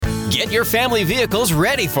Get your family vehicles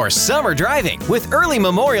ready for summer driving with early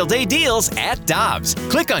Memorial Day deals at Dobbs.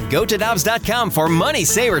 Click on gotodobbs.com for money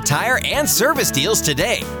saver tire and service deals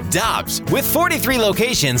today. Dobbs, with 43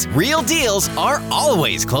 locations, real deals are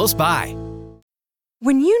always close by.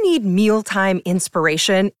 When you need mealtime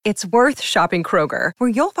inspiration, it's worth shopping Kroger, where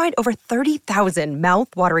you'll find over 30,000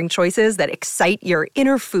 mouth-watering choices that excite your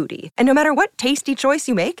inner foodie. And no matter what tasty choice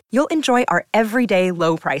you make, you'll enjoy our everyday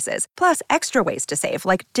low prices, plus extra ways to save,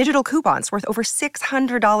 like digital coupons worth over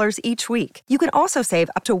 $600 each week. You can also save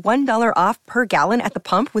up to $1 off per gallon at the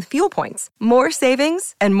pump with fuel points. More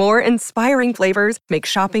savings and more inspiring flavors make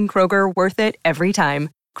shopping Kroger worth it every time.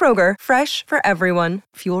 Kroger, fresh for everyone.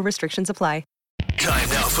 Fuel restrictions apply. Time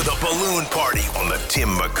now for the balloon party on the Tim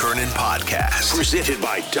McKernan podcast. Presented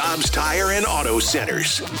by Dobbs Tire and Auto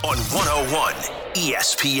Centers on 101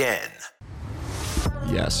 ESPN.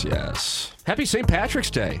 Yes, yes. Happy St.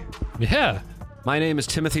 Patrick's Day. Yeah. My name is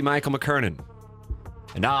Timothy Michael McKernan,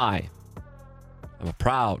 and I am a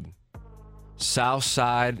proud South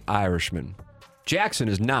Side Irishman. Jackson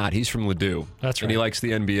is not. He's from Ladue. That's right. And he likes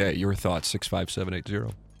the NBA. Your thoughts,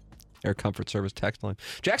 65780. Air Comfort Service text line.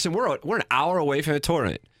 Jackson, we're an hour away from the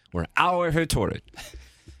tournament. We're an hour away from the tournament.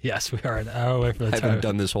 Yes, we are an hour away from the I tournament. haven't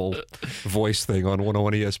done this whole voice thing on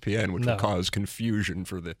 101 ESPN, which will cause confusion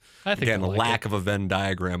for the, lack of a Venn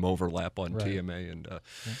diagram overlap on TMA. And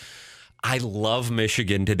I love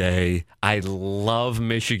Michigan today. I will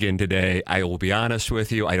be honest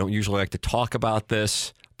with you. I don't usually like to talk about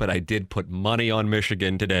this, but I did put money on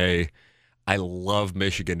Michigan today. I love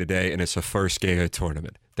Michigan today, and it's the first game of the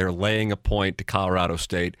tournament. They're laying a point to Colorado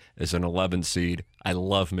State as an 11 seed. I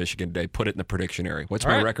love Michigan today. Put it in the Predictionary. What's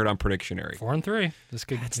my record on Predictionary? 4-3.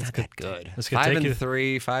 That's not that good.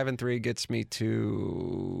 5-3. 5-3 gets me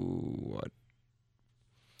to what?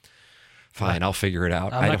 Fine, I'll figure it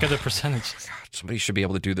out. I'm not good at percentages. God, somebody should be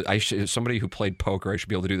able to do this. Somebody who played poker, I should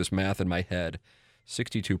be able to do this math in my head.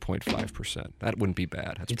 62.5%. That wouldn't be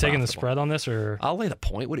bad. That's you taking profitable. the spread on this, or I'll lay the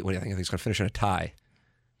point. What do you think? I think he's going to finish in a tie.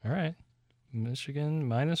 All right, Michigan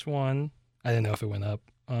 -1. I didn't know if it went up.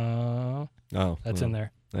 That's in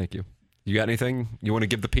there. Thank you. You got anything you want to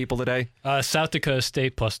give the people today? South Dakota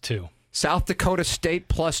State +2. South Dakota State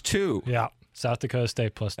 +2. Yeah, South Dakota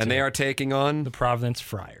State +2. And they are taking on the Providence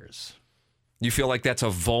Friars. You feel like that's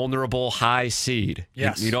a vulnerable high seed?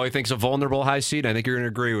 Yes. You know he thinks a vulnerable high seed? I think you're going to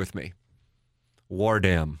agree with me. War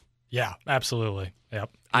Dam. Yeah, absolutely.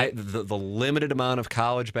 Yep. The limited amount of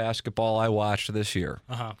college basketball I watched this year,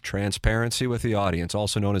 transparency with the audience,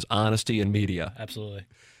 also known as honesty in media. Absolutely.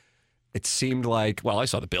 It seemed like, well, I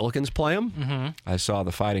saw the Billikens play them. Mm-hmm. I saw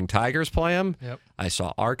the Fighting Tigers play them. Yep. I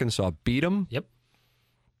saw Arkansas beat them. Yep.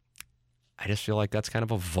 I just feel like that's kind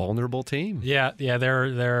of a vulnerable team. Yeah,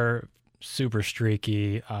 they're super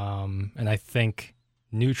streaky, and I think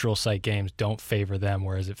neutral site games don't favor them,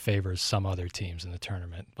 whereas it favors some other teams in the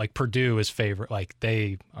tournament. Like Purdue is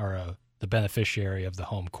they are the beneficiary of the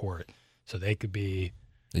home court, so they could be.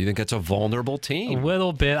 You think it's a vulnerable team? A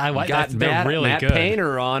little bit. They're really good. Matt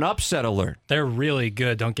Painter on upset alert. They're really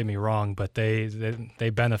good. Don't get me wrong, but they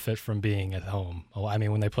benefit from being at home. I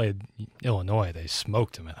mean, when they played Illinois, they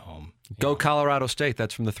smoked them at home. Go Colorado State.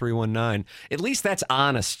 That's from the 319. At least that's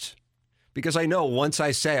honest. Because I know once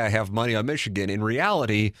I say I have money on Michigan, in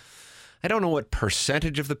reality, I don't know what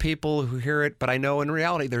percentage of the people who hear it, but I know in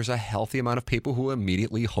reality there's a healthy amount of people who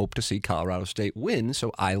immediately hope to see Colorado State win,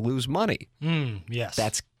 so I lose money. Yes.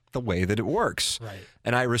 That's the way that it works. Right.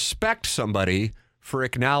 And I respect somebody for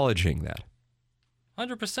acknowledging that.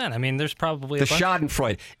 100%. I mean, there's probably the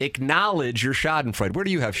Schadenfreude. Acknowledge your Schadenfreude. Where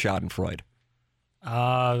do you have Schadenfreude?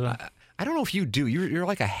 I don't know if you do. You're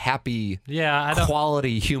like a happy,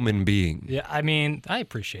 quality human being. Yeah, I mean, I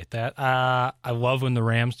appreciate that. I love when the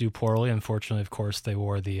Rams do poorly. Unfortunately, of course, they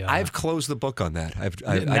wore the. I've closed the book on that. I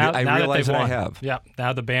realize that I have. Yeah,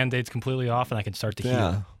 now the Band-Aid's completely off, and I can start to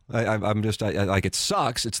heal. I'm just like, it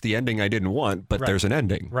sucks. It's the ending I didn't want, but there's an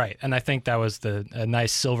ending. Right, and I think that was a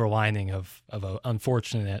nice silver lining of an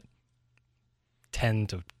unfortunate 10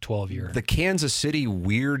 to 12 year. The Kansas City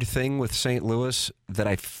weird thing with St. Louis that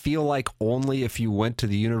I feel like only if you went to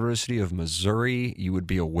the University of Missouri you would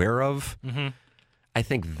be aware of. Mm-hmm. I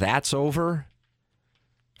think that's over.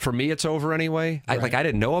 For me, it's over anyway. Right. I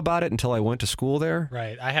didn't know about it until I went to school there.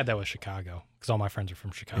 Right. I had that with Chicago because all my friends are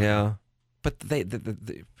from Chicago. Yeah. But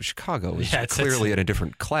the Chicago is clearly in a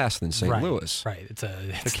different class than St. Louis. Right.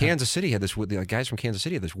 It's Kansas City had this. The guys from Kansas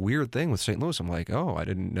City had this weird thing with St. Louis. I'm like, oh, I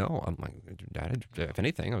didn't know. I'm like, if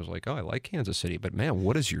anything, I was like, oh, I like Kansas City. But man,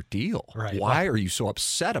 what is your deal? Right. Why are you so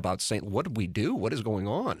upset about St. What did we do? What is going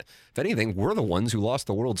on? If anything, we're the ones who lost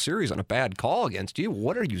the World Series on a bad call against you.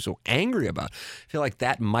 What are you so angry about? I feel like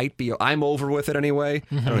that might be. I'm over with it anyway.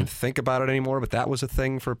 Mm-hmm. I don't even think about it anymore. But that was a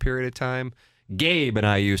thing for a period of time. Gabe and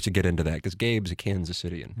I used to get into that because Gabe's a Kansas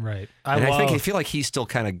Cityan. Right. I feel like he still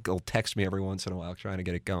kind of will text me every once in a while trying to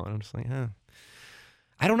get it going. I'm just like,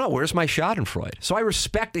 I don't know. Where's my Schadenfreude? So I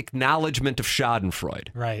respect acknowledgement of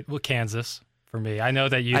Schadenfreude. Right. Well, Kansas for me. I know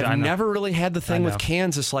that you. I've never really had the thing with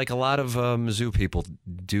Kansas like a lot of Mizzou people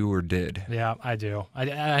do or did. Yeah, I do.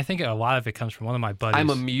 I think a lot of it comes from one of my buddies. I'm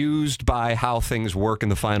amused by how things work in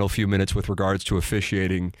the final few minutes with regards to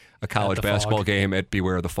officiating a college basketball game at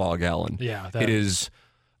Beware the Fog Allen. Yeah. It is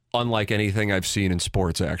unlike anything I've seen in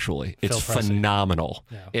sports, actually. It's phenomenal.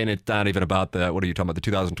 Yeah. And it's not even about what are you talking about, the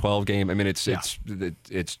 2012 game? I mean, it's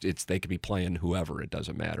they could be playing whoever. It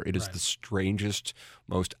doesn't matter. It is the strangest,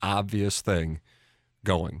 most obvious thing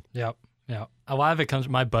going. Yep. Yeah. A lot of it comes,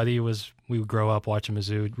 we would grow up watching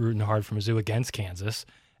Mizzou, rooting hard for Mizzou against Kansas,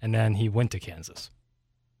 and then he went to Kansas.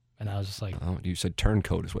 And I was just like... Oh, you said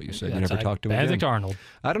turncoat is what you said. You never talked to him Benedict again. Arnold.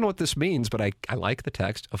 I don't know what this means, but I like the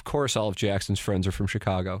text. Of course, all of Jackson's friends are from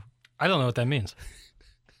Chicago. I don't know what that means.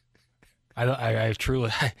 I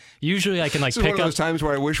truly... Usually I can this is one of those times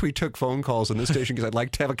where I wish we took phone calls on this station because I'd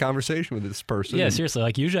like to have a conversation with this person. Yeah, seriously.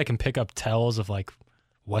 Like usually I can pick up tells of like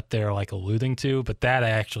what they're like alluding to, but that I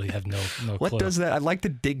actually have no clue. What does that? I'd like to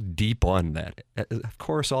dig deep on that. Of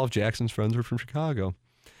course, all of Jackson's friends are from Chicago.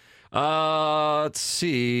 Let's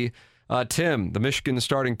see. Tim, the Michigan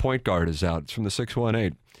starting point guard, is out. It's from the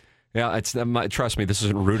 618. Yeah, trust me, this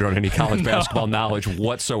isn't rooted on any college basketball knowledge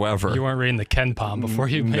whatsoever. You weren't reading the Ken Palm before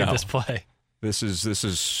you made this play. This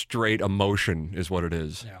is straight emotion, is what it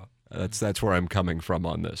is. Yeah. That's where I'm coming from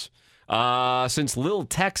on this. Since Lil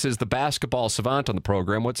Tex is the basketball savant on the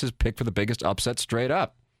program, what's his pick for the biggest upset straight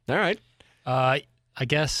up? All right. I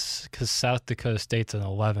guess because South Dakota State's an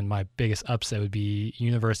 11, my biggest upset would be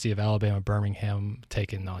University of Alabama Birmingham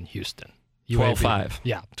taking on Houston. 12-5.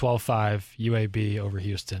 Yeah, 12-5 UAB over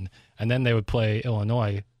Houston. And then they would play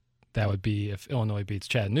Illinois. That would be if Illinois beats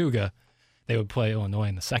Chattanooga, they would play Illinois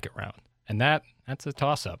in the second round. And that's a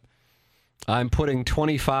toss-up. I'm putting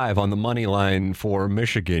 25 on the money line for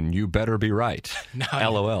Michigan. You better be right.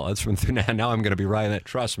 LOL. That's from now I'm going to be right on that.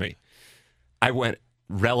 Trust me. I went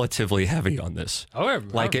relatively heavy on this.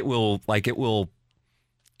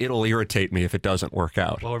 It'll irritate me if it doesn't work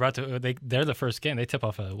out. Well, they're the first game. They tip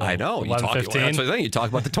off at I know. 11-15. That's the thing. You talk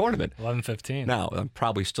about the tournament. 11-15. Now, I'm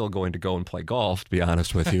probably still going to go and play golf, to be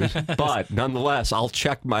honest with you. But nonetheless, I'll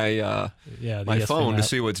check my my phone to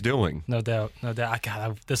see what's doing. No doubt.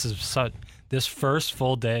 God, this first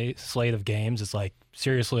full day slate of games is like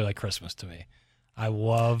seriously like Christmas to me.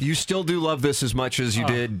 You still do love this as much as you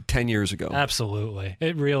did 10 years ago. Absolutely.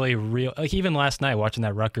 It really, like even last night watching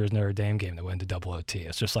that Rutgers Notre Dame game that went to double OT,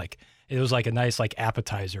 it's just like, it was like a nice like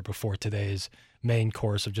appetizer before today's main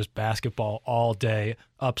course of just basketball all day,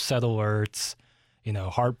 upset alerts,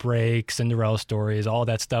 heartbreak, Cinderella stories, all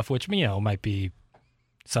that stuff, which, might be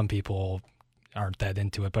some people aren't that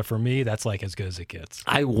into it. But for me, that's like as good as it gets.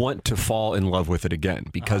 I want to fall in love with it again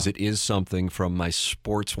because it is something from my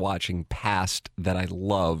sports watching past that I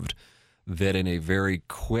loved that in a very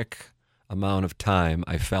quick amount of time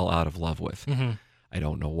I fell out of love with. Mm-hmm. I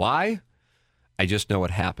don't know why. I just know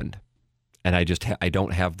it happened. And I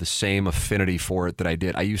don't have the same affinity for it that I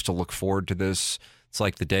did. I used to look forward to this. It's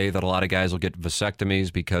like the day that a lot of guys will get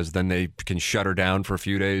vasectomies because then they can shut her down for a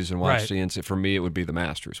few days and watch CNC. For me, it would be the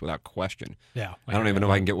Masters without question. Yeah, I don't even know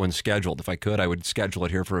if I can get one scheduled. If I could, I would schedule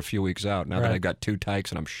it here for a few weeks out. Now that I've got 2 tykes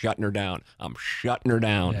and I'm shutting her down.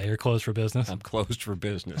 Yeah, you're closed for business. I'm closed for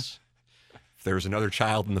business. If there's another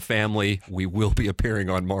child in the family, we will be appearing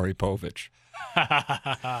on Maury Povich.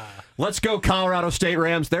 Let's go, Colorado State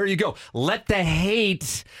Rams. There you go. Let the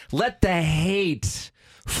hate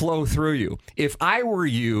flow through you. If I were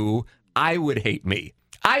you, I would hate me.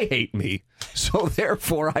 I hate me. So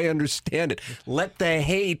therefore, I understand it. Let the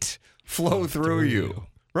hate flow through you.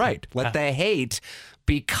 Right. Let the hate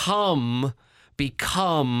become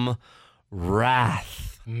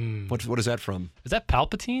wrath. What is that from? Is that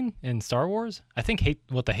Palpatine in Star Wars? I think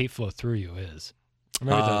what the hate flow through you is.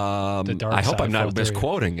 Remember the dark I hope side I'm not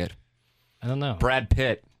misquoting it. I don't know. Brad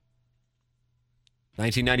Pitt,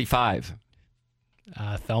 1995.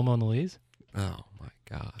 Thelma and Louise? Oh, my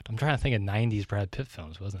God. I'm trying to think of 90s Brad Pitt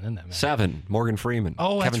films. Wasn't in that, man. 7, Morgan Freeman.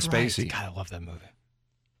 Oh, Kevin that's Spacey. Right. God, I love that movie.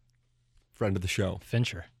 friend of the show.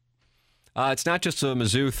 Fincher. It's not just a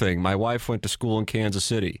Mizzou thing. My wife went to school in Kansas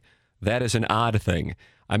City. That is an odd thing.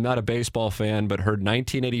 I'm not a baseball fan, but heard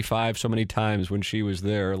 1985 so many times when she was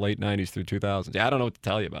there, late 90s through 2000s. I don't know what to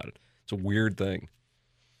tell you about it. It's a weird thing.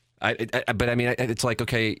 But I mean, it's like,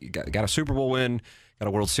 okay, got a Super Bowl win, got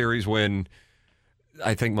a World Series win.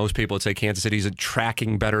 I think most people would say Kansas City's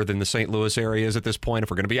tracking better than the St. Louis area is at this point. If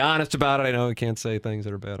we're going to be honest about it, I know I can't say things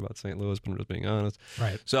that are bad about St. Louis, but I'm just being honest.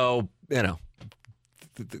 Right. So,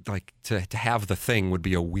 like to have the thing would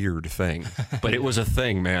be a weird thing, but it was a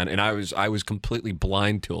thing, man. And I was completely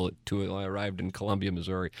blind to it till I arrived in Columbia,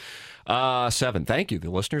 Missouri. 7. Thank you. The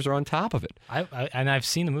listeners are on top of it. And I've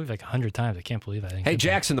seen the movie like 100 times. I can't believe that. Hey,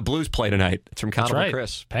 Jackson, the Blues play tonight. It's from Commodore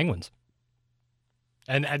Chris. Penguins.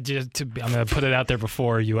 And I'm going to put it out there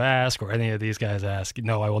before you ask or any of these guys ask.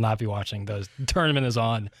 No, I will not be watching. The tournament is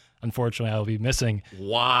on. Unfortunately, I will be missing.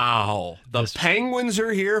 Wow. The Penguins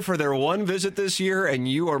are here for their one visit this year, and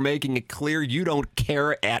you are making it clear you don't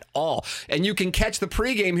care at all. And you can catch the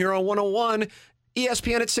pregame here on 101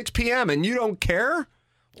 ESPN at 6 p.m., and you don't care?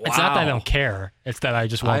 Wow. It's not that I don't care. It's that I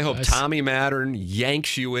just want... I hope Tommy Mattern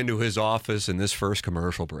yanks you into his office in this first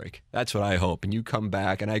commercial break. That's what I hope. And you come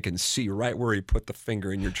back, and I can see right where he put the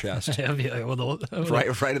finger in your chest. Right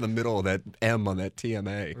in the middle of that M on that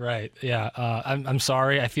TMA. Right, yeah. I'm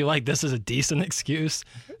sorry. I feel like this is a decent excuse.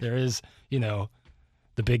 There is,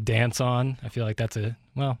 the big dance on. I feel like that's who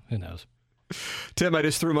knows. Tim, I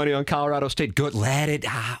just threw money on Colorado State. Good. Let it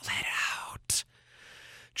out.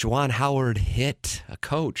 Juwan Howard hit a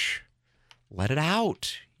coach. Let it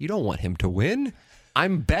out. You don't want him to win.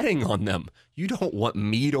 I'm betting on them. You don't want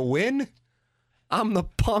me to win. I'm the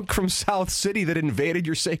punk from South City that invaded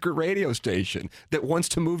your sacred radio station that wants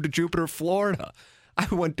to move to Jupiter, Florida. I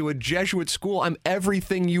went to a Jesuit school. I'm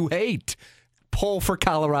everything you hate. Pull for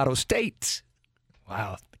Colorado State.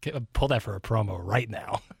 Wow. Pull that for a promo right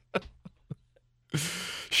now.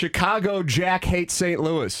 Chicago Jack hates St.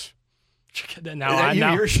 Louis.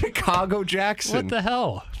 You're Chicago Jackson. What the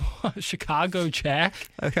hell? Chicago Jack?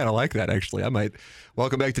 I kind of like that, actually. I might.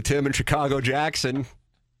 Welcome back to Tim and Chicago Jackson.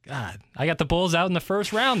 God, I got the Bulls out in the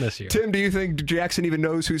first round this year. Tim, do you think Jackson even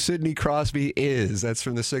knows who Sidney Crosby is? That's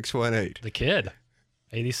from the 618. The kid,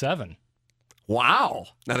 87. Wow.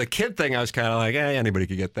 Now, the kid thing, I was kind of like, anybody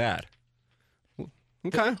could get that.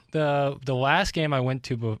 Okay. The last game I went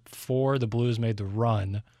to before the Blues made the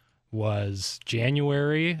run was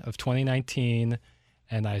January of 2019,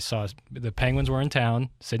 and I saw the Penguins were in town,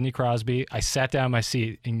 Sidney Crosby. I sat down in my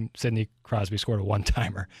seat, and Sidney Crosby scored a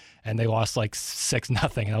one-timer, and they lost like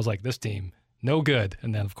 6-0, and I was like, this team, no good.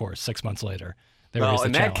 And then, of course, 6 months later, they raised the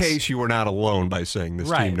in that case, you were not alone by saying this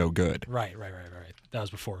team no good. Right. That was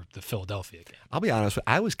before the Philadelphia game. I'll be honest,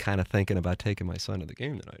 I was kind of thinking about taking my son to the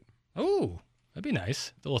game tonight. Oh, that'd be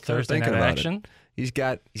nice. A little Thursday night action. He's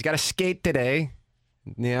got a skate today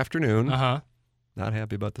in the afternoon. Not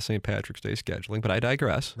happy about the St. Patrick's Day scheduling, but I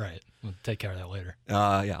digress. Right. We'll take care of that later.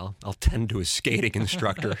 I'll tend to his skating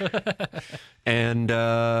instructor. and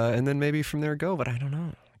then maybe from there go, but I don't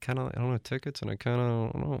know. I don't have tickets, and I kind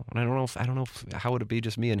of don't know. And I don't know how would it be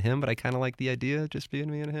just me and him, but I kind of like the idea of just being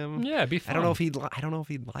me and him. Yeah, it'd be fun. I don't know if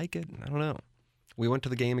he'd like it. I don't know. We went to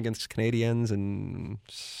the game against Canadiens in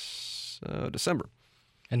December.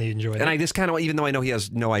 And he enjoyed it. And I just kind of, even though I know he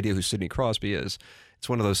has no idea who Sidney Crosby is, it's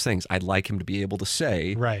one of those things I'd like him to be able to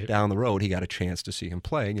say down the road he got a chance to see him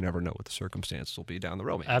play, and you never know what the circumstances will be down the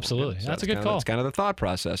road. Maybe. Absolutely. So that's a good call. That's kind of the thought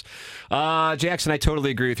process. Jackson, I totally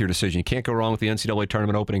agree with your decision. You can't go wrong with the NCAA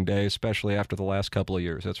tournament opening day, especially after the last couple of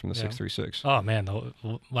years. That's from the 636. Oh, man,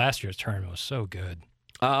 last year's tournament was so good.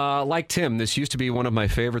 Like Tim, this used to be one of my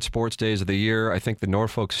favorite sports days of the year. I think the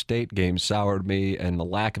Norfolk State game soured me, and the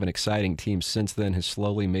lack of an exciting team since then has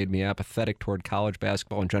slowly made me apathetic toward college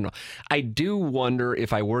basketball in general. I do wonder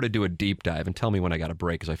if I were to do a deep dive, and tell me when I got a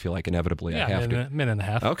break, because I feel like inevitably I have to. Minute and a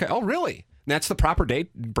half. Okay. Oh, really? That's the proper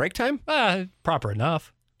break time? Proper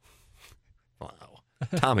enough. Wow.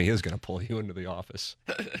 Tommy is going to pull you into the office.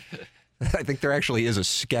 I think there actually is a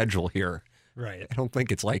schedule here. Right. I don't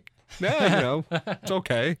think it's like, it's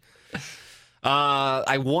okay.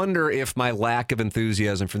 I wonder if my lack of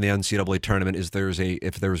enthusiasm from the NCAA tournament is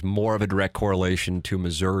if there's more of a direct correlation to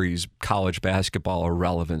Missouri's college basketball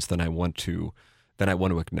irrelevance than I want to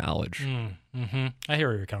acknowledge. Mm-hmm. I hear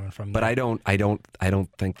where you're coming from. But I don't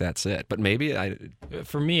think that's it. But maybe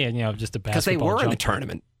for me, just a basketball. Because they were in the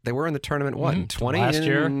tournament. They were in the tournament, what, in 20 last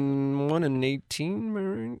year? 1 and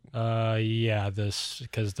 18? Yeah,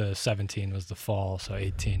 because the 17 was the fall, so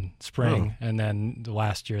 18 spring. And then the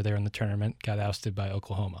last year they were in the tournament, got ousted by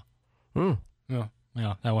Oklahoma. Yeah,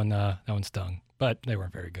 that one stung, but they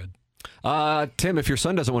weren't very good. Tim, if your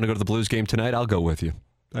son doesn't want to go to the Blues game tonight, I'll go with you.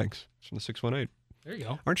 Thanks. It's from the 618. There you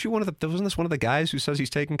go. Aren't you wasn't this one of the guys who says he's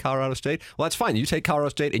taking Colorado State? Well, that's fine. You take Colorado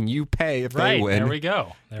State and you pay if they win. There we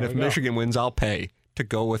go. And if Michigan wins, I'll pay to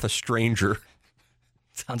go with a stranger.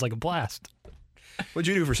 Sounds like a blast. What'd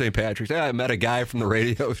you do for St. Patrick's Day? I met a guy from the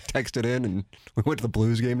radio who texted in, and we went to the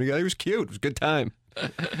Blues game together. He was cute. It was a good time.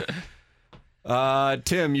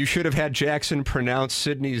 Tim, you should have had Jackson pronounce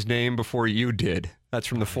Sydney's name before you did. That's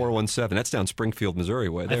from the 417. That's down Springfield, Missouri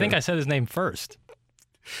way there. I think I said his name first.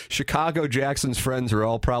 Chicago Jackson's friends are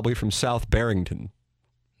all probably from South Barrington.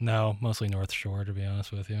 No, mostly North Shore, to be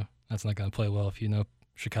honest with you. That's not going to play well if you know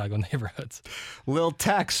Chicago neighborhoods. Lil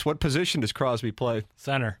Tex, what position does Crosby play?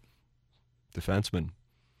 Center. Defenseman.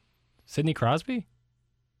 Sidney Crosby?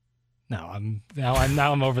 No, I'm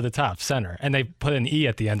over the top. Center. And they put an E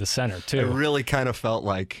at the end of center, too. I really kind of felt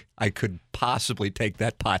like I could possibly take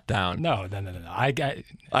that pot down. No. I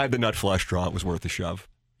had the nut flush draw. It was worth a shove.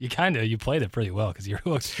 You played it pretty well because you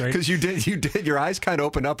looked straight. Because you did. Your eyes kind of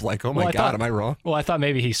opened up like, oh my God, am I wrong? Well, I thought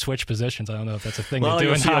maybe he switched positions. I don't know if that's a thing they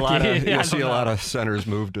do in hockey. You'll see a lot of centers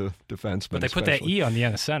move to defensemen. But they put that E on the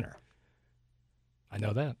end of center. I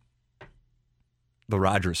know that. The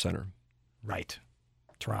Rogers Center. Right.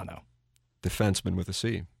 Toronto. Defenseman with a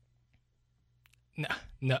C.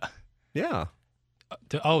 No. Yeah.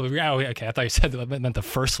 Okay. I thought you said that meant the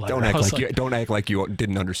first letter. Don't act like you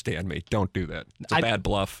didn't understand me. Don't do that. It's a bad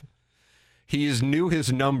bluff. He knew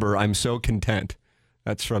his number. I'm so content.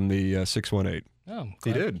 That's from the 618. Oh,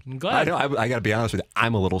 he did. I'm glad. I got to be honest with you.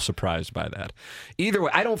 I'm a little surprised by that. Either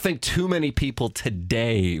way, I don't think too many people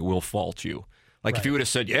today will fault you. Like if you would have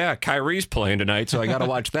said, "Yeah, Kyrie's playing tonight, so I got to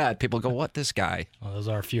watch that," people go, "What, this guy?" Well, those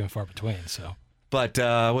are few and far between. So, but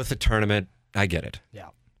with the tournament, I get it. Yeah,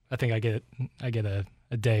 I think I get a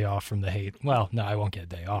day off from the hate. Well, no, I won't get a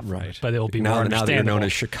day off. Right, but it'll be more understandable. Now that you're known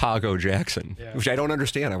as Chicago Jackson, which I don't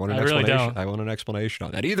understand. I want an explanation. Really don't. I want an explanation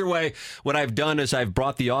on that. Either way, what I've done is I've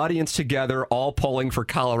brought the audience together, all polling for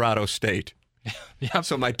Colorado State. Yeah.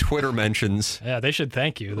 So my Twitter mentions. Yeah, they should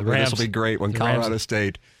thank you. The Rams will be great when Colorado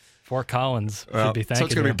State. Fort Collins should be thanking you. So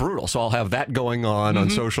it's going to be brutal. So I'll have that going on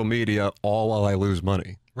social media all while I lose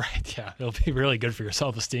money. Right, yeah. It'll be really good for your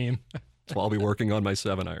self-esteem. So I'll be working on my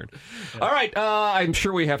 7-iron. Yeah. All right, I'm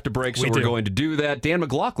sure we have to break, so we're going to do that. Dan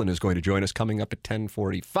McLaughlin is going to join us coming up at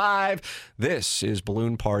 10:45. This is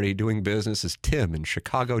Balloon Party doing business as Tim and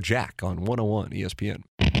Chicago Jack on 101 ESPN.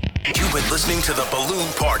 You've been listening to the Balloon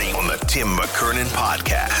Party on the Tim McKernan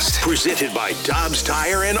Podcast. Presented by Dobbs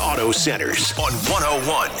Tire and Auto Centers on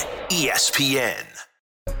 101 ESPN.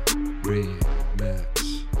 Remix.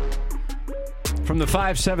 From the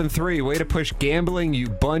 573, way to push gambling, you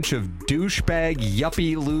bunch of douchebag,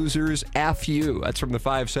 yuppie losers, F you. That's from the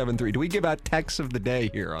 573. Do we give out texts of the day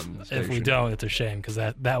here on the station? If we don't, it's a shame, because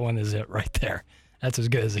that one is it right there. That's as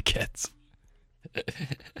good as it gets.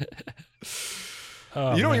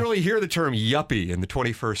 You don't really hear the term yuppie in the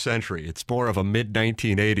 21st century. It's more of a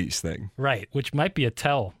mid-1980s thing. Right, which might be a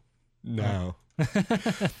tell. No.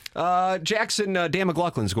 Jackson, Dan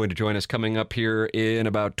McLaughlin is going to join us coming up here in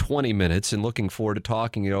about 20 minutes, and looking forward to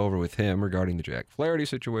talking it over with him regarding the Jack Flaherty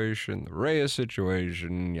situation, the Reyes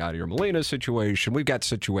situation, Yadier Molina situation. We've got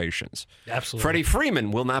situations. Absolutely. Freddie Freeman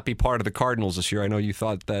will not be part of the Cardinals this year. I know you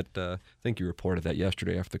thought that, I think you reported that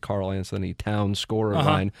yesterday after the Carl Anthony Towns scorer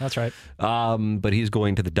line. That's right. But he's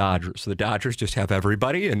going to the Dodgers. So the Dodgers just have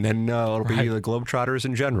everybody, and then it'll be the Globetrotters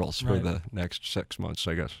and Generals for the next 6 months,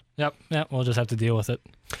 I guess. Yep, we'll just have to deal with it.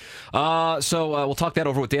 So we'll talk that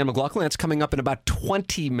over with Dan McLaughlin. That's coming up in about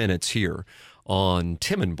 20 minutes here on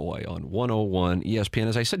Tim and Boy on 101 ESPN.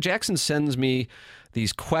 As I said, Jackson sends me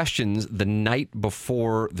these questions the night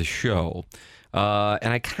before the show,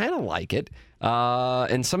 and I kind of like it.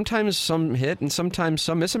 And sometimes some hit, and sometimes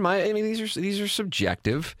some miss. These are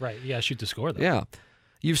subjective. Right, you gotta shoot the score, though. Yeah.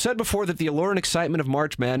 You've said before that the allure and excitement of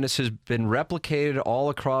March Madness has been replicated all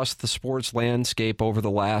across the sports landscape over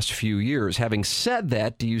the last few years. Having said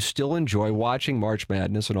that, do you still enjoy watching March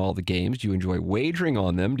Madness and all the games? Do you enjoy wagering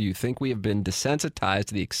on them? Do you think we have been desensitized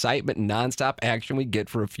to the excitement and nonstop action we get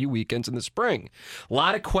for a few weekends in the spring? A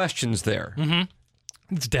lot of questions there.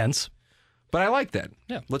 Mm-hmm. It's dense. But I like that.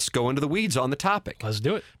 Yeah. Let's go into the weeds on the topic. Let's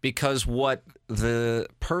do it. Because what the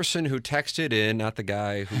person who texted in, not the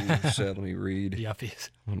guy who said, let me read. The yuppies.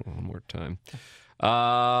 One more time.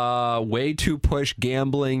 Way to push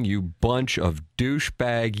gambling, you bunch of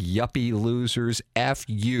douchebag, yuppie losers. F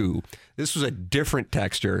you. This was a different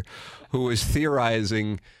texter who was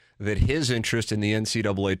theorizing that his interest in the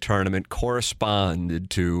NCAA tournament corresponded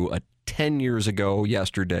to a 10 years ago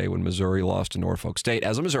yesterday when Missouri lost to Norfolk State.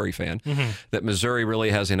 As a Missouri fan, that Missouri really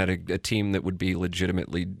hasn't had a team that would be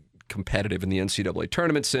legitimately competitive in the NCAA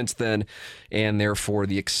tournament since then, and therefore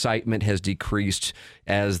the excitement has decreased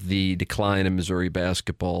as the decline in Missouri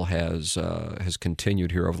basketball has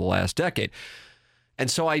continued here over the last decade. And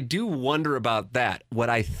so I do wonder about that. What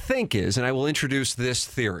I think is, and I will introduce this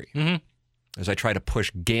theory, as I try to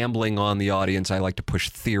push gambling on the audience, I like to push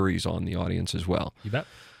theories on the audience as well. You bet.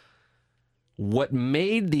 What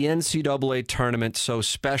made the NCAA tournament so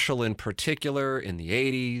special in particular in the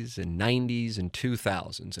 80s and 90s and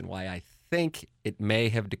 2000s, and why I think it may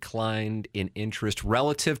have declined in interest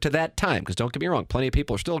relative to that time, because don't get me wrong, plenty of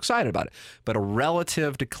people are still excited about it, but a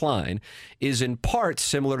relative decline is in part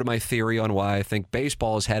similar to my theory on why I think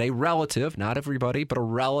baseball has had a relative, not everybody, but a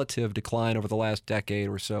relative decline over the last decade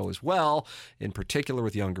or so as well, in particular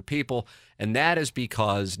with younger people. And that is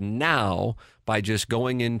because now, by just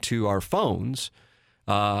going into our phones,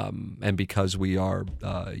 and because we are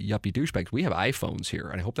yuppie douchebags, we have iPhones here,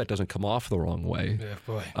 and I hope that doesn't come off the wrong way. Yeah,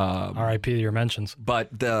 boy. R.I.P. to your mentions. But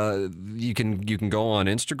you can go on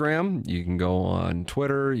Instagram, you can go on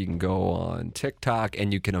Twitter, you can go on TikTok,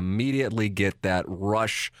 and you can immediately get that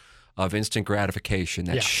rush of instant gratification,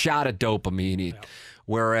 that shot of dopamine. Yeah.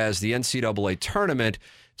 Whereas the NCAA tournament,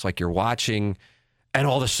 it's like you're watching, and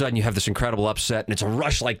all of a sudden you have this incredible upset, and it's a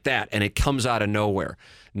rush like that, and it comes out of nowhere.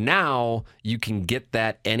 Now you can get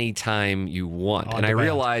that anytime you want. And I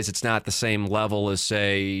realize it's not the same level as,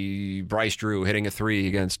 say, Bryce Drew hitting a 3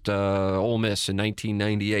 against Ole Miss in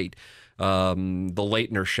 1998, the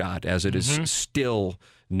Leitner shot, as it is still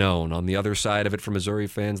known. On the other side of it, for Missouri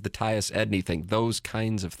fans, the Tyus Edney thing, those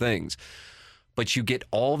kinds of things. But you get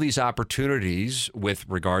all these opportunities with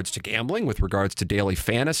regards to gambling, with regards to daily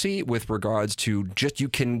fantasy, with regards to just, you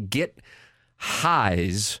can get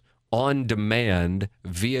highs on demand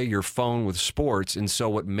via your phone with sports. And so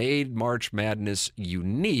what made March Madness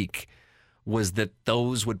unique was that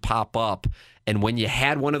those would pop up. And when you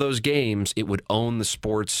had one of those games, it would own the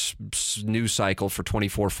sports news cycle for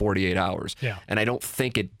 24, 48 hours. Yeah. And I don't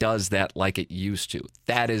think it does that like it used to.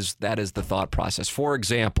 That is the thought process. For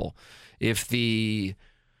example, if the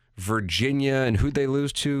Virginia, and who'd they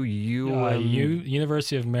lose to?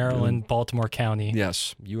 University of Maryland, Baltimore County.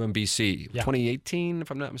 Yes, UMBC. 2018,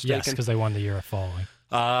 if I'm not mistaken. Yes, because they won the year following.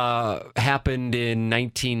 Happened in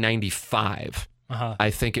 1995.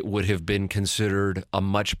 I think it would have been considered a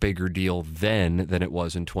much bigger deal then than it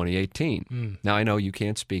was in 2018. Now, I know you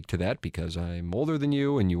can't speak to that because I'm older than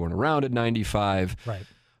you and you weren't around at 95. Right.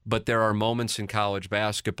 But there are moments in college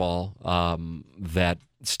basketball that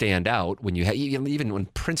stand out when you even when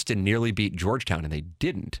Princeton nearly beat Georgetown, and they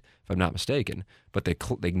didn't, if I'm not mistaken, but they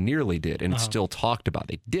nearly did, and it's still talked about.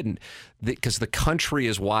 They didn't, because the country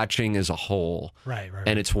is watching as a whole, right.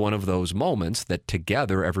 And it's one of those moments that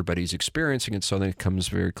together everybody's experiencing it. So then it comes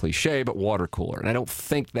very cliche, but water cooler, and I don't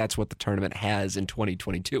think that's what the tournament has in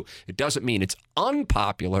 2022. It doesn't mean it's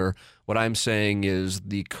unpopular. What I'm saying is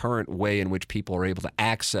the current way in which people are able to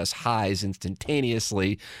access highs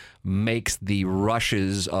instantaneously makes the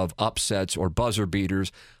rushes of upsets or buzzer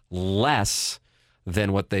beaters less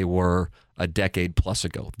than what they were a decade plus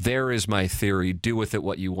ago. There is my theory. Do with it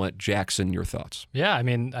what you want. Jackson, your thoughts? Yeah, I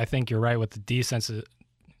mean, I think you're right with the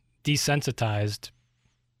desensitized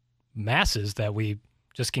masses that we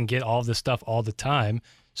just can get all of this stuff all the time.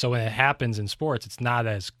 So when it happens in sports, it's not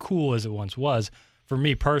as cool as it once was. For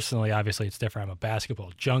me personally, obviously it's different. I'm a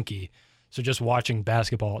basketball junkie. So just watching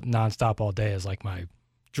basketball nonstop all day is like my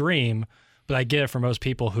dream. But I get it for most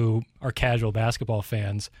people who are casual basketball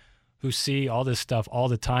fans who see all this stuff all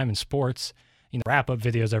the time in sports. You know, wrap-up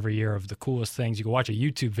videos every year of the coolest things. You can watch a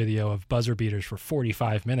YouTube video of buzzer beaters for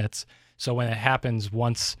 45 minutes. So when it happens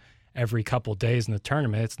once every couple days in the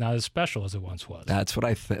tournament, it's not as special as it once was. That's what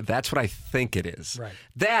I think it is. Right.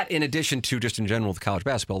 That, in addition to just in general with college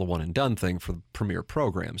basketball, the one and done thing for the premier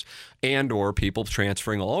programs, and or people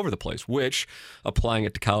transferring all over the place, which, applying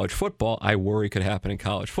it to college football, I worry could happen in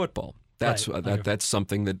college football. That's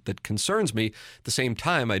something that concerns me. At the same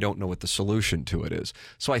time, I don't know what the solution to it is.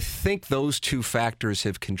 So I think those two factors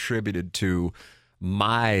have contributed to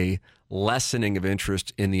my lessening of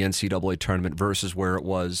interest in the NCAA tournament versus where it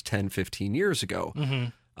was 10, 15 years ago.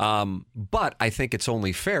 But I think it's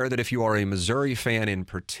only fair that if you are a Missouri fan in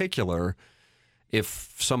particular,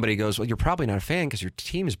 if somebody goes, well, you're probably not a fan because your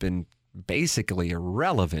team has been basically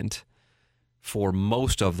irrelevant for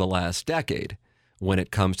most of the last decade. when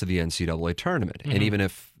it comes to the NCAA tournament. And even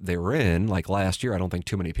if they were in, like last year, I don't think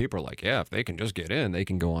too many people are like, yeah, if they can just get in, they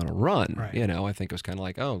can go on a run. Right. You know, I think it was kind of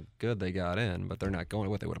like, oh, good, they got in, but they're not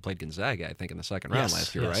going. What, they would have played Gonzaga, I think, in the second round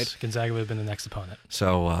last year, right? Gonzaga would have been the next opponent.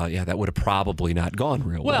 So, yeah, that would have probably not gone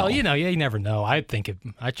real well. Well, you know, you never know. I think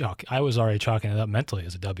I was already chalking it up mentally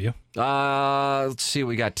as a W. Let's see.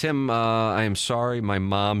 We got Tim. I am sorry. My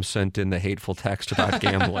mom sent in the hateful text about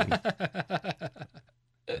gambling.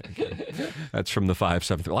 That's from the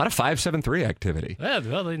 573. A lot of 573 activity. Yeah,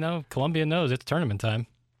 well, they know. Columbia knows it's tournament time.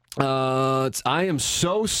 I am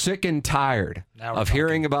so sick and tired of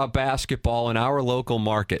hearing about basketball in our local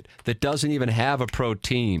market that doesn't even have a pro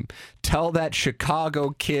team. Tell that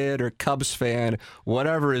Chicago kid or Cubs fan,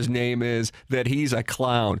 whatever his name is, that he's a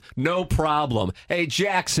clown. No problem. Hey,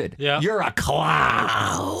 Jackson, you're a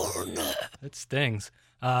clown. It stings.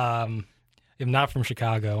 I'm not from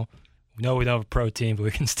Chicago. No, we don't have a pro team, but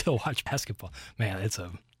we can still watch basketball. Man, it's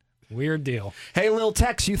a weird deal. Hey, Lil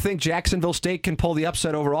Tex, you think Jacksonville State can pull the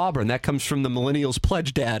upset over Auburn? That comes from the Millennials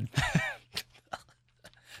Pledge Dad.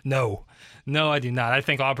 No, I do not. I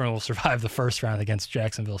think Auburn will survive the first round against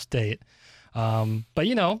Jacksonville State. But,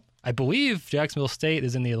 you know, I believe Jacksonville State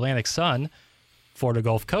is in the Atlantic Sun. Florida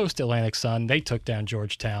Gulf Coast Atlantic Sun, they took down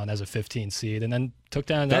Georgetown as a 15 seed and then took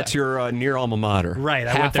down... That's your near alma mater. Right.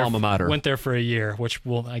 Half alma mater. Went there for a year, which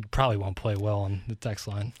I probably won't play well on the text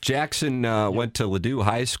line. Jackson went to Ladue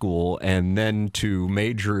High School, and then to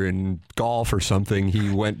major in golf or something,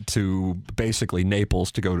 he went to basically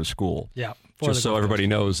Naples to go to school. Yeah. Just so everybody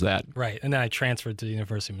knows that. Right. And then I transferred to the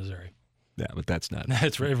University of Missouri. Yeah, but that's not...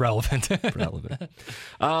 It's irrelevant.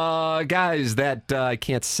 Guys, that I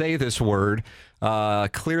can't say this word...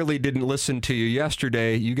 clearly didn't listen to you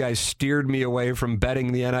yesterday. You guys steered me away from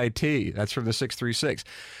betting the NIT. That's from the 636.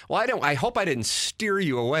 Well, I hope I didn't steer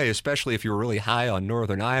you away, especially if you were really high on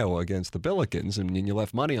Northern Iowa against the Billikens and you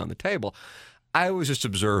left money on the table. I was just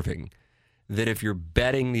observing that if you're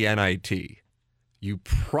betting the NIT, you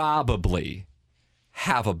probably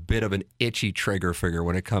have a bit of an itchy trigger finger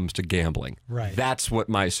when it comes to gambling. Right. That's what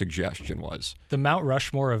my suggestion was. The Mount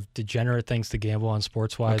Rushmore of degenerate things to gamble on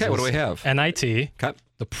sports-wise. Okay, what do we have? NIT, okay.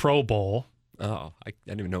 The Pro Bowl. Oh, I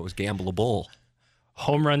didn't even know it was gambleable.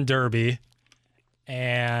 Home Run Derby,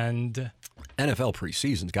 and... NFL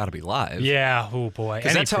preseason's got to be live. Yeah, oh boy.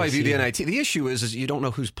 Because that's how I view the NIT. The issue is you don't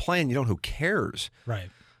know who's playing, you don't know who cares. Right.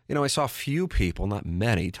 You know, I saw a few people, not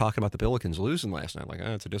many, talking about the Billikens losing last night. Like,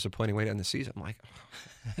 it's a disappointing way to end the season. I'm like,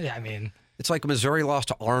 yeah, I mean, it's like Missouri lost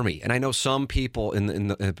to Army, and I know some people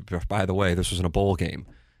by the way, this was in a bowl game,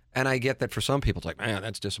 and I get that for some people it's like, man,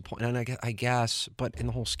 that's disappointing. And I guess, but in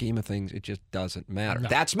the whole scheme of things, it just doesn't matter. No.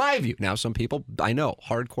 That's my view. Now, some people I know,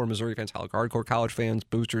 hardcore Missouri fans, hardcore college fans,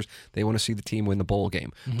 boosters, they want to see the team win the bowl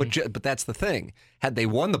game. Mm-hmm. But that's the thing. Had they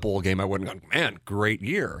won the bowl game, I wouldn't have gone, man, great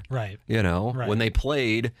year. Right. You know, when they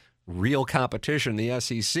played real competition in the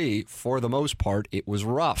SEC, for the most part, it was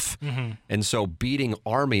rough. Mm-hmm. And so beating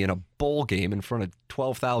Army in a bowl game in front of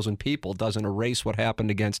 12,000 people doesn't erase what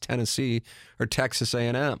happened against Tennessee or Texas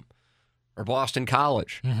A&M or Boston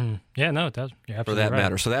College. Mm-hmm. Yeah, no, it does. You're absolutely for that right.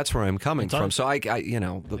 matter. So that's where I'm coming from. So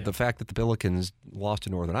the fact that the Billikens lost to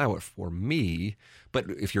Northern Iowa for me, but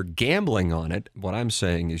if you're gambling on it, what I'm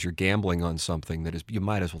saying is you're gambling on something that is, you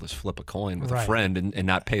might as well just flip a coin with a friend and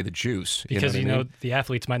not pay the juice. Because, the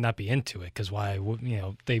athletes might not be into it because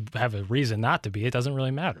they have a reason not to be. It doesn't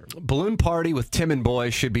really matter. Balloon Party with Tim and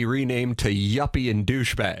Boy should be renamed to Yuppie and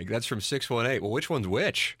Douchebag. That's from 618. Well, which one's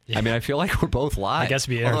which? Yeah. I mean, I feel like we're both live. I guess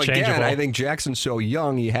it'd be interchangeable. Again, I think Jackson's so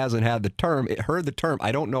young, he hasn't had the term. Heard the term.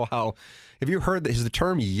 I don't know how. Have you heard that? Has the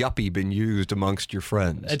term yuppie been used amongst your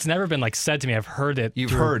friends? It's never been said to me. I've heard it. You've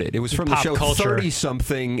heard it. It was from the show culture.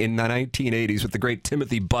 30-something in the 1980s with the great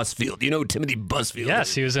Timothy Busfield. You know who Timothy Busfield?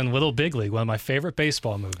 Yes, he was in Little Big League, one of my favorite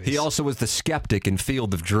baseball movies. He also was the skeptic in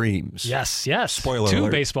Field of Dreams. Yes. Spoiler alert. 2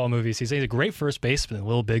 baseball movies. He's a great first baseman in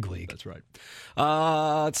Little Big League. That's right.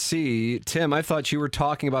 Let's see. Tim, I thought you were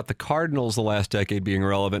talking about the Cardinals the last decade being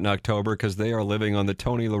relevant in October because they are living on the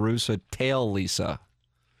Tony La Russa tail, Lisa.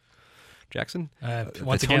 Jackson?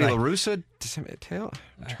 Once again, Tony La Russa tail?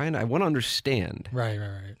 I want to understand. Right.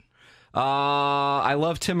 I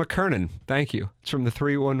love Tim McKernan. Thank you. It's from the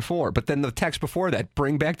 314. But then the text before that,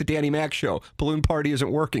 bring back the Danny Mac show. Balloon Party isn't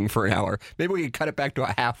working for an hour. Maybe we could cut it back to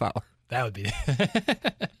a half hour. That would be...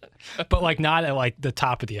 But not at the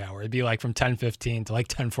top of the hour. It'd be from 10:15 to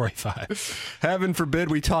 10:45. Heaven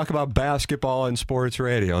forbid we talk about basketball and sports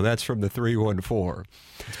radio. That's from the 314.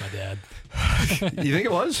 That's my dad. You think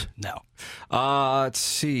it was? No. Let's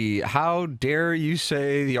see. How dare you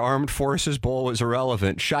say the Armed Forces Bowl is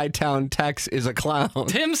irrelevant? Chi-Town Tex is a clown.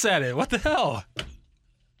 Tim said it. What the hell?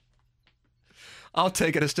 I'll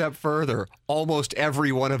take it a step further. Almost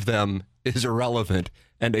every one of them is irrelevant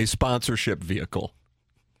and a sponsorship vehicle.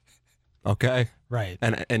 Okay? Right.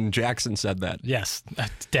 And Jackson said that. Yes.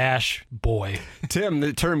 Dash boy. Tim,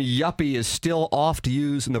 the term yuppie is still oft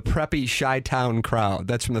used in the preppy Chi-Town crowd.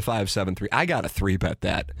 That's from the 573. I got a 3-bet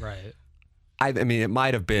that. Right. I mean, it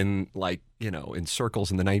might have been like, in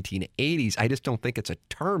circles in the 1980s. I just don't think it's a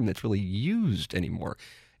term that's really used anymore.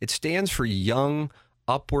 It stands for young,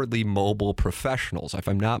 upwardly mobile professionals, if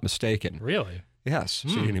I'm not mistaken. Really? Yes. So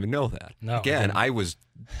you didn't even know that. No. Again, I was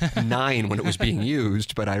 9 when it was being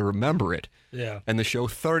used, but I remember it. Yeah. And the show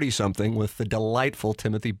 30-something with the delightful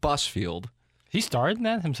Timothy Busfield. He starred in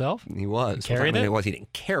that himself? He was. He carried it? He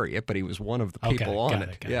didn't carry it, but he was one of the people on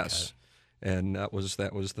it. Yes. And that was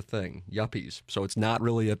the thing. Yuppies. So it's not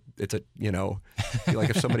really it's a like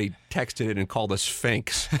if somebody texted it and called us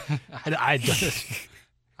Sphinx. I'd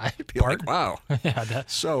be like, wow. Yeah,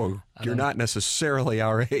 so you're not necessarily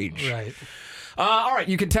our age. Right. All right,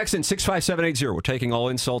 you can text in 65780. We're taking all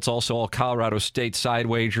insults, also all Colorado State side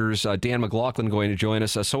wagers. Dan McLaughlin going to join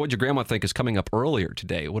us. So what'd your grandma think is coming up earlier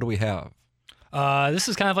today? What do we have? This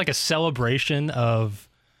is kind of like a celebration of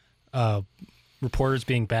reporters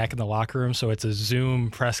being back in the locker room. So it's a Zoom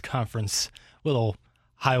press conference, little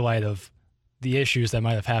highlight of the issues that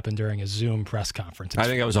might have happened during a Zoom press conference. I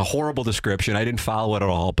think that was a horrible description. I didn't follow it at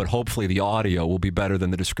all, but hopefully the audio will be better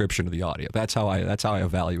than the description of the audio. That's how I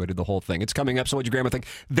evaluated the whole thing. It's coming up, so what'd your grandma think?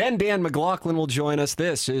 Then Dan McLaughlin will join us.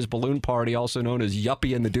 This is Balloon Party, also known as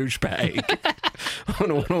Yuppie and the Douchebag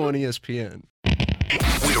on 101 ESPN.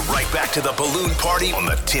 We're right back to the Balloon Party on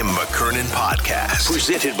the Tim McKernan Podcast.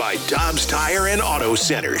 Presented by Dobbs Tire and Auto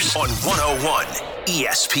Centers on 101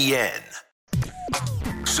 ESPN.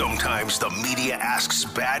 Sometimes the media asks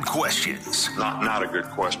bad questions. Not a good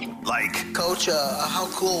question. Like, Coach, how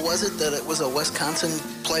cool was it that it was a Wisconsin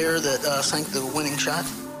player that sank the winning shot?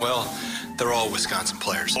 Well, they're all Wisconsin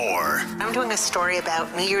players. Or, I'm doing a story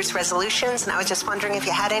about New Year's resolutions, and I was just wondering if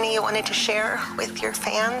you had any you wanted to share with your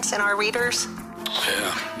fans and our readers?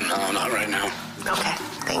 Yeah, no, not right now. Okay,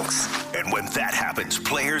 thanks. And when that happens,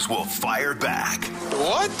 players will fire back.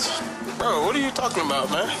 What? Bro, what are you talking about,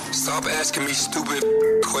 man? Stop asking me stupid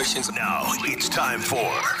questions. Now it's time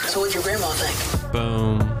for... So what'd your grandma think?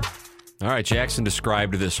 Boom. All right, Jackson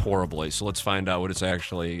described this horribly, so let's find out what it's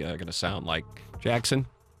actually going to sound like. Jackson,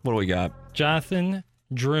 what do we got? Jonathan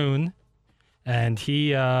Droon, and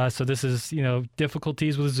he, so this is,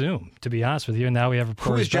 difficulties with Zoom, to be honest with you, and now we have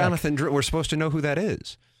reporters. Who is Jonathan Droon? We're supposed to know who that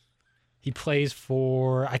is. He plays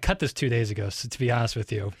for, I cut this 2 days ago, so to be honest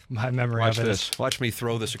with you, my memory of it is. Watch me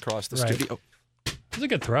throw this across the studio. It was a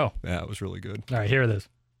good throw. Yeah, it was really good. All right, here it is.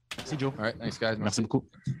 See, Joe. All right, thanks, guys. Merci beaucoup.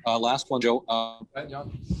 Last one, Joe.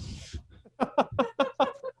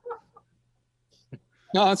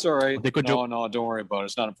 No, that's all right. No, don't worry about it.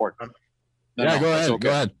 It's not important. Go ahead. Okay.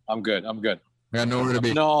 Go ahead. I'm good. I got nowhere to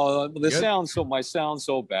be. No, my sound's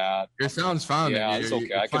so bad. Your sound's fine. Yeah, it's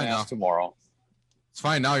okay. I can ask tomorrow. It's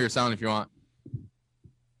fine now. Your sound, if you want.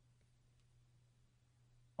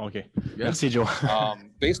 Okay. Yeah. Merci, Joe.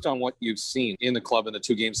 Based on what you've seen in the club in the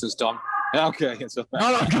 2 games since done. Okay. So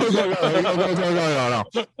No.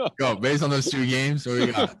 Go. Based on those 2 games, what do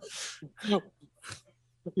you got?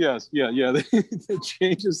 Yes. Yeah. The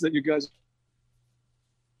changes that you guys.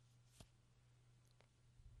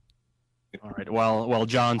 All right. Well,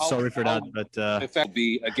 John, sorry for that, but in fact,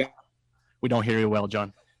 be again. We don't hear you well,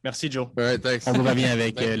 John. Merci, Joe. All right, thanks. On vous revient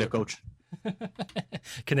avec le coach.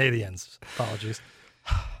 Canadians. Apologies.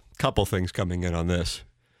 Couple things coming in on this.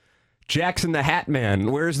 Jackson the Hat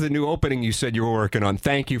Man, where's the new opening you said you were working on?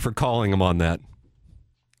 Thank you for calling him on that.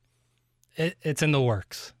 It's in the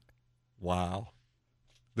works. Wow.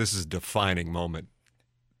 This is a defining moment.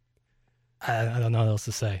 I don't know what else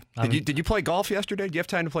to say. Did you play golf yesterday? Did you have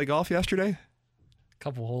time to play golf yesterday? A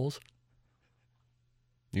couple holes.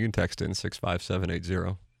 You can text in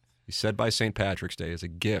 65780. He said by St. Patrick's Day as a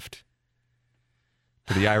gift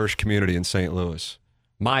to the Irish community in St. Louis.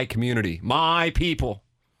 My community, my people.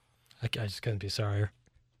 I just couldn't be sorrier.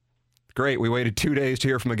 Great. We waited 2 days to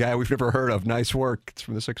hear from a guy we've never heard of. Nice work. It's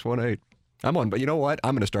from the 618. I'm on, but you know what?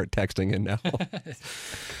 I'm going to start texting in now.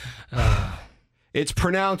 It's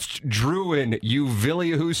pronounced Druin, you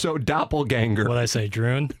Villiahuso doppelganger. What'd I say,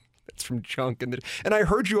 Druin? It's from Chunk. And I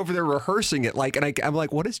heard you over there rehearsing it. I'm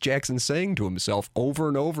like, what is Jackson saying to himself over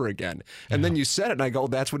and over again? And then you said it, and I go,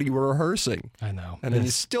 that's what you were rehearsing. I know. And then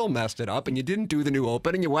you still messed it up, and you didn't do the new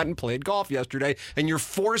open, and you went and played golf yesterday, and you're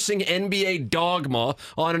forcing NBA dogma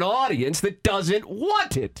on an audience that doesn't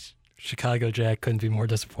want it. Chicago Jack couldn't be more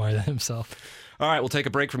disappointed in himself. All right, we'll take a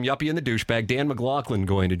break from Yuppie and the Douchebag. Dan McLaughlin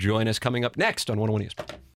going to join us coming up next on 101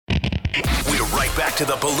 ESPN. We're right back to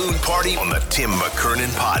the balloon party on the Tim McKernan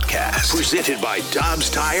Podcast. Presented by Dobbs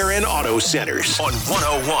Tire and Auto Centers on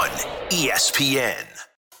 101 ESPN.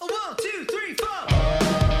 1, 2, 3, 4.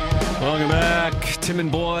 Welcome back. Tim and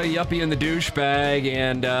Boy, Yuppie and the Douchebag.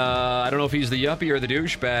 And I don't know if he's the Yuppie or the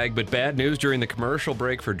Douchebag, but bad news during the commercial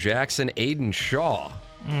break for Jackson. Aiden Shaw,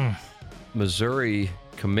 Missouri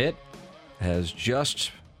commit, has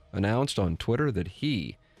just announced on Twitter that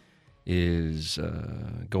he is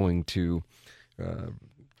going to,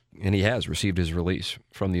 and he has received his release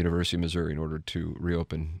from the University of Missouri in order to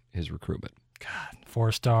reopen his recruitment. God,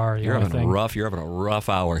 4-star. You're having a rough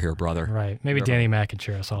hour here, brother. Right. Maybe Danny Mack can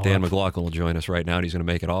cheer us all Dan up. McLaughlin will join us right now, and he's going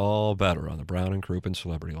to make it all better on the Brown and Crouppen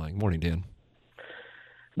Celebrity Line. Morning, Dan.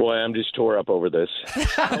 Boy, I'm just tore up over this.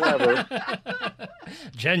 However,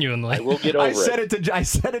 genuinely, I will get over it. I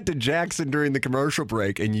said it to Jackson during the commercial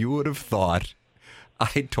break, and you would have thought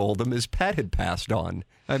I told him his pet had passed on.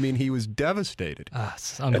 I mean, he was devastated.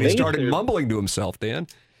 And he started mumbling to himself, Dan.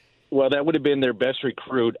 Well, that would have been their best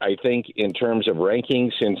recruit, I think, in terms of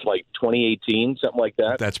rankings since like 2018, something like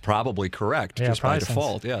that. That's probably correct, just by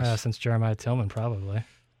default, yes. Since Jeremiah Tillman, probably.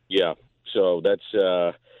 Yeah, so that's,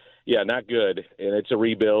 not good. And it's a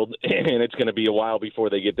rebuild, and it's going to be a while before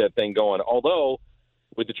they get that thing going. Although,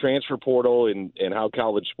 with the transfer portal and how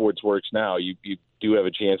college sports works now, you do have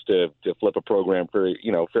a chance to flip a program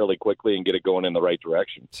fairly quickly and get it going in the right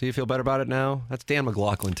direction. So you feel better about it now? That's Dan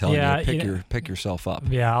McLaughlin telling you pick yourself up.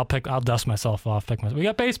 Yeah, I'll dust myself off. We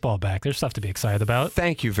got baseball back. There's stuff to be excited about.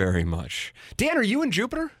 Thank you very much. Dan, are you in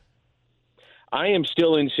Jupiter? I am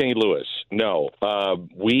still in St. Louis. No,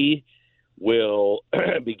 we will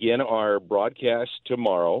begin our broadcast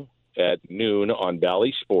tomorrow at noon on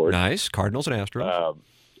Bally Sports. Nice. Cardinals and Astros.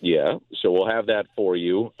 So we'll have that for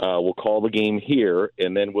you. We'll call the game here,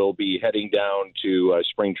 and then we'll be heading down to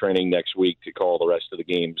spring training next week to call the rest of the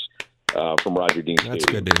games from Roger Dean Stadium. That's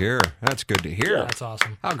good to hear. Yeah, that's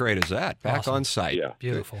awesome. How great is that? Back on site. Yeah.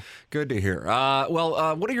 Beautiful. Good to hear.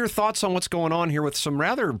 What are your thoughts on what's going on here with some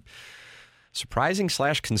rather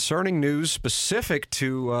surprising/concerning news specific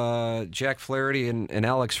to Jack Flaherty and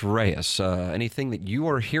Alex Reyes? Anything that you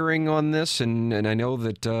are hearing on this? And I know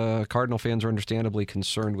that Cardinal fans are understandably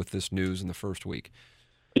concerned with this news in the first week.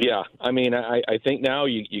 Yeah, I mean, I think now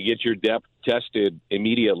you get your depth tested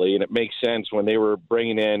immediately, and it makes sense when they were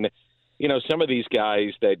bringing in, some of these guys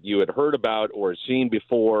that you had heard about or seen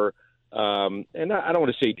before. And I don't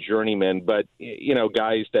want to say journeymen, but,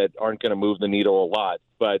 guys that aren't going to move the needle a lot.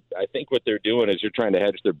 But I think what they're doing is they're trying to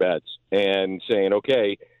hedge their bets and saying,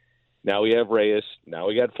 okay, now we have Reyes, now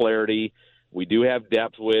we got Flaherty. We do have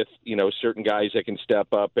depth with, certain guys that can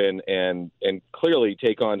step up and clearly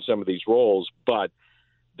take on some of these roles. But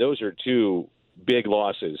those are two big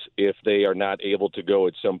losses if they are not able to go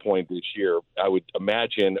at some point this year. I would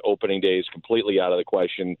imagine opening day is completely out of the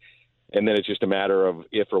question. And then it's just a matter of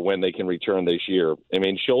if or when they can return this year. I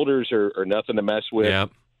mean, shoulders are nothing to mess with.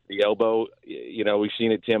 Yep. The elbow, we've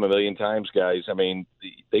seen it, Tim, a million times, guys. I mean,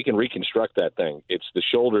 they can reconstruct that thing. It's the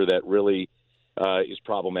shoulder that really is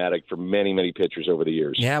problematic for many, many pitchers over the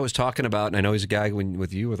years. Yeah, I was talking about, and I know he's a guy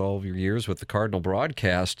with you with all of your years with the Cardinal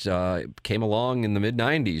broadcast, came along in the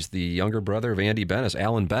mid-'90s. The younger brother of Andy Bennis,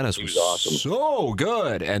 Alan Bennis, was awesome. So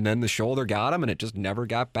good. And then the shoulder got him, and it just never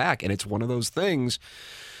got back. And it's one of those things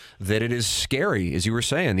that it is scary, as you were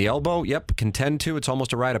saying. The elbow, can tend to. It's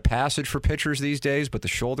almost a rite of passage for pitchers these days, but the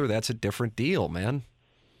shoulder, that's a different deal, man.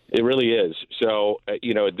 It really is. So, at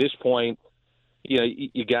this point,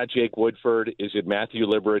 you got Jake Woodford. Is it Matthew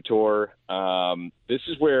Liberator? This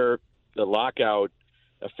is where the lockout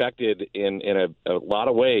affected in a lot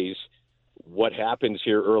of ways what happens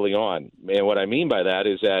here early on. And what I mean by that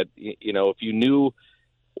is that, if you knew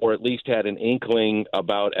or at least had an inkling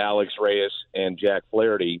about Alex Reyes and Jack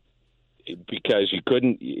Flaherty, because you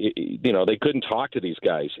couldn't, they couldn't talk to these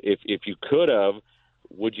guys. If you could have,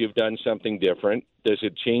 would you have done something different? Does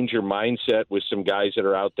it change your mindset with some guys that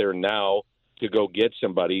are out there now to go get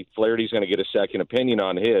somebody? Flaherty's going to get a second opinion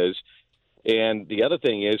on his. And the other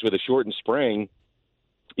thing is, with a shortened spring,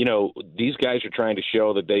 these guys are trying to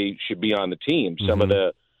show that they should be on the team. Mm-hmm. Some of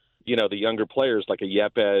the, the younger players like a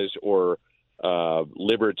Yepes or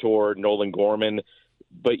Liberator, Nolan Gorman,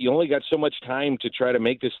 but you only got so much time to try to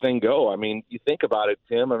make this thing go. I mean, you think about it,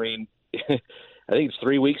 Tim. I mean, I think it's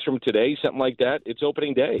 3 weeks from today, something like that. It's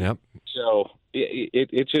opening day. Yep. So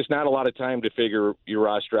it's just not a lot of time to figure your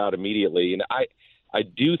roster out immediately. And I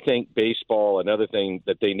do think baseball, another thing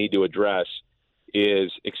that they need to address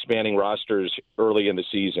is expanding rosters early in the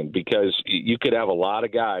season, because you could have a lot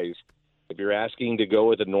of guys, if you're asking to go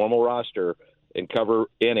with a normal roster and cover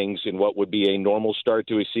innings in what would be a normal start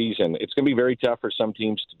to a season, it's going to be very tough for some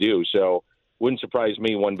teams to do. So wouldn't surprise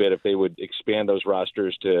me one bit if they would expand those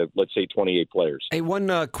rosters to, let's say, 28 players. Hey,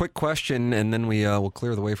 one quick question, and then will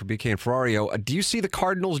clear the way for BK and Ferrario. Do you see the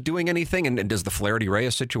Cardinals doing anything, and does the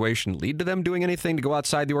Flaherty-Reyes situation lead to them doing anything to go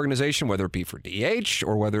outside the organization, whether it be for DH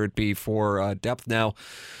or whether it be for depth now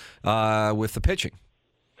with the pitching?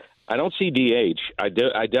 I don't see DH. I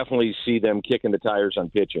definitely see them kicking the tires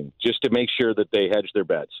on pitching just to make sure that they hedge their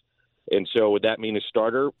bets. And so would that mean a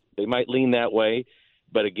starter? They might lean that way.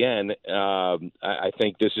 But again, I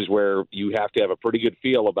think this is where you have to have a pretty good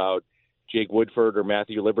feel about Jake Woodford or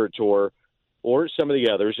Matthew Liberatore or some of the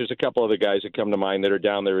others. There's a couple other guys that come to mind that are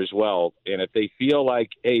down there as well. And if they feel like,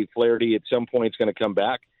 hey, Flaherty at some point is going to come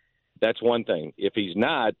back, that's one thing. If he's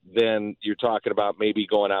not, then you're talking about maybe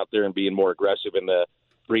going out there and being more aggressive in the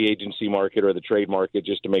free agency market or the trade market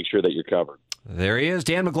just to make sure that you're covered. There he is,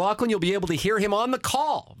 Dan McLaughlin. You'll be able to hear him on the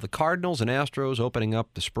call. The Cardinals and Astros opening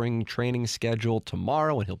up the spring training schedule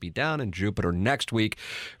tomorrow, and he'll be down in Jupiter next week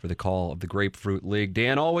for the call of the Grapefruit League.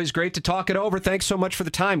 Dan, always great to talk it over. Thanks so much for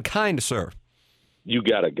the time. Kind, sir. You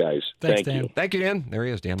got it, guys. Thanks, Thank Dan. you. Thank you, Dan. There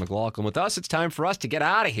he is, Dan McLaughlin with us. It's time for us to get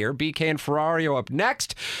out of here. BK and Ferrario up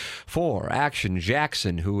next for Action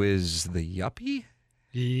Jackson, who is the yuppie?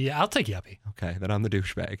 Yeah, I'll take yuppie. Okay, then I'm the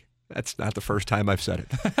douchebag. That's not the first time I've said it.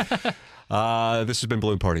 This has been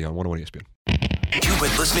Balloon Party on 101 ESPN. You've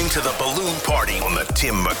been listening to the Balloon Party on the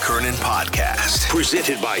Tim McKernan Podcast.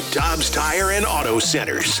 Presented by Dobbs Tire and Auto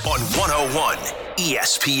Centers on 101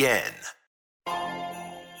 ESPN.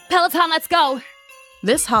 Peloton, let's go.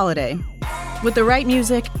 This holiday, with the right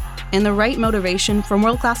music and the right motivation from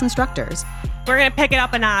world-class instructors, we're going to pick it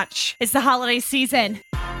up a notch. It's the holiday season.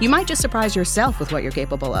 You might just surprise yourself with what you're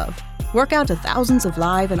capable of. Work out to thousands of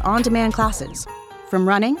live and on-demand classes, from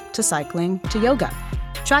running to cycling to yoga.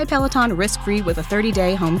 Try Peloton risk-free with a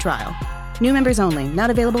 30-day home trial. New members only, not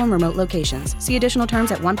available in remote locations. See additional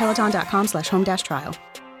terms at onepeloton.com/home-trial.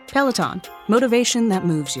 Peloton, motivation that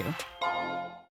moves you.